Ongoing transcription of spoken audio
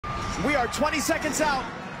We are 20 seconds out.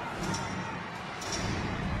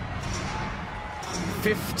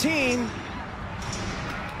 15.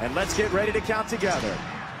 And let's get ready to count together.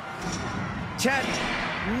 10,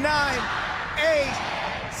 9, 8,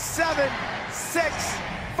 7, 6,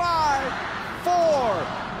 5, 4,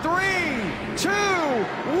 3, 2,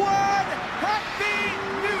 1. Happy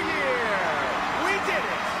New Year! We did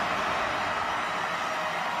it!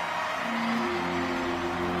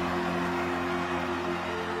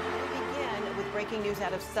 We begin with breaking news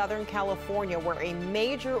out of Southern California, where a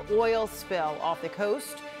major oil spill off the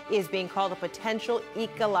coast is being called a potential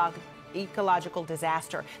ecological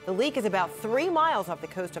disaster. The leak is about 3 miles off the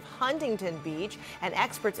coast of Huntington Beach, and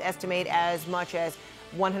experts estimate as much as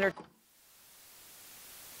 100.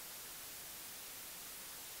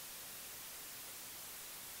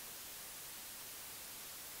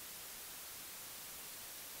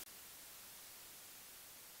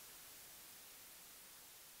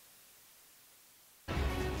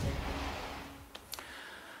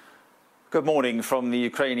 Good morning from the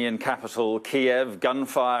Ukrainian capital, Kiev.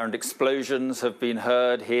 Gunfire and explosions have been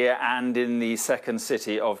heard here and in the second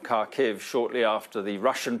city of Kharkiv shortly after the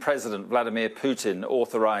Russian President Vladimir Putin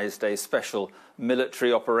authorized a special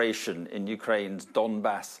military operation in Ukraine's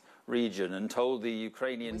Donbass region and told the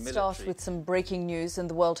Ukrainian military... We start with some breaking news, and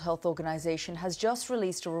the World Health Organization has just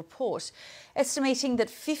released a report estimating that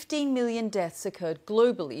 15 million deaths occurred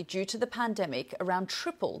globally due to the pandemic, around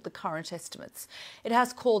triple the current estimates. It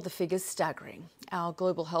has called the figures staggering. Our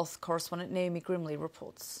global health correspondent Naomi Grimley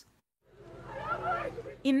reports.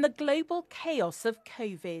 In the global chaos of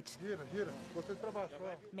COVID.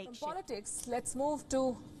 From politics, let's move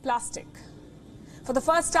to plastic. For the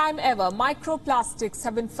first time ever, microplastics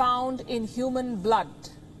have been found in human blood.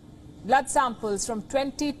 Blood samples from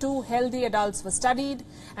 22 healthy adults were studied,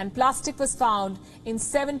 and plastic was found in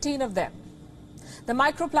 17 of them. The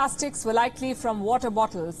microplastics were likely from water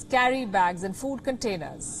bottles, carry bags, and food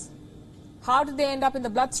containers. How did they end up in the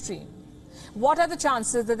bloodstream? What are the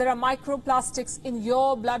chances that there are microplastics in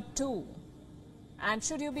your blood too? And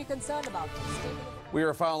should you be concerned about this? We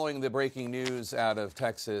are following the breaking news out of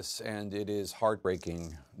Texas, and it is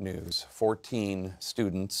heartbreaking news. 14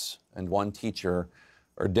 students and 1 teacher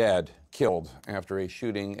are dead, killed after a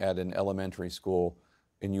shooting at an elementary school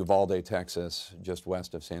in Uvalde, Texas, just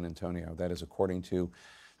west of San Antonio. That is according to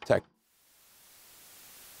Texas.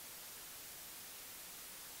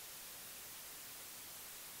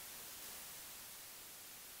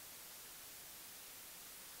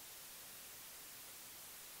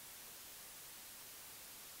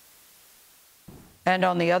 And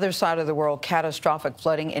on the other side of the world, catastrophic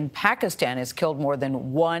flooding in Pakistan has killed more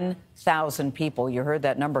than 1,000 people. You heard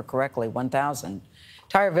that number correctly, 1,000.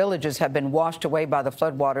 Entire villages have been washed away by the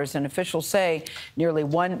floodwaters, and officials say nearly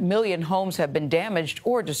 1 million homes have been damaged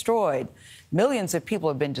or destroyed. Millions of people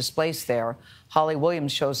have been displaced there. Holly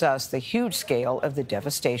Williams shows us the huge scale of the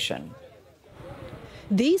devastation.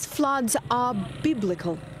 These floods are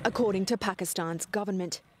biblical, according to Pakistan's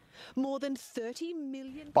government. More than 30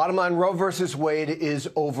 million... Bottom line, Roe versus Wade is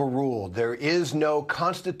overruled. There is no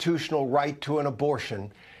constitutional right to an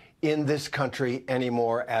abortion in this country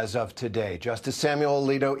anymore as of today. Justice Samuel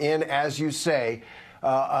Alito in, as you say,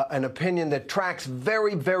 an opinion that tracks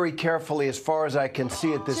very, very carefully, as far as I can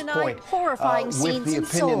see at this Tonight, point, horrifying with scenes the in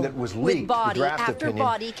opinion Seoul, that was with leaked, body the draft after opinion,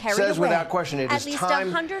 body carried says away. without question it At is least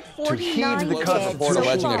time to heed 149 the dead. Constitution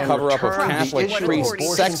alleging a cover-up of Catholic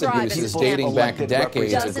priests' sex abuses dating back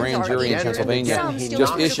decades. A grand jury in Pennsylvania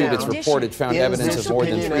just issued its report. It found evidence of more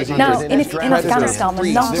than 300 Now, in Afghanistan,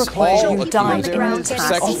 the number of people who died in an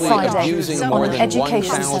attack on Friday on an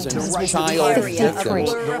education centre was 53.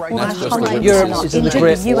 Europe is in the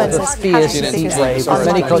grip of a fierce heat wave.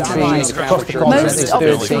 Many countries across the continent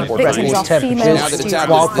experiencing record temperatures.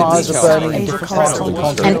 Wildfires are burning in different parts of the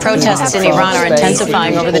continent. And protests in Iran are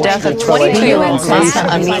intensifying over the death of 22-year-old Mahsa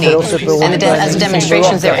Amini. And as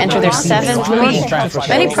demonstrations there enter their 7th week.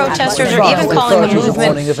 Many protesters are even calling the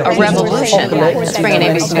movement a revolution. Let's bring in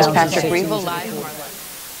ABC News' Patrick Reevell live.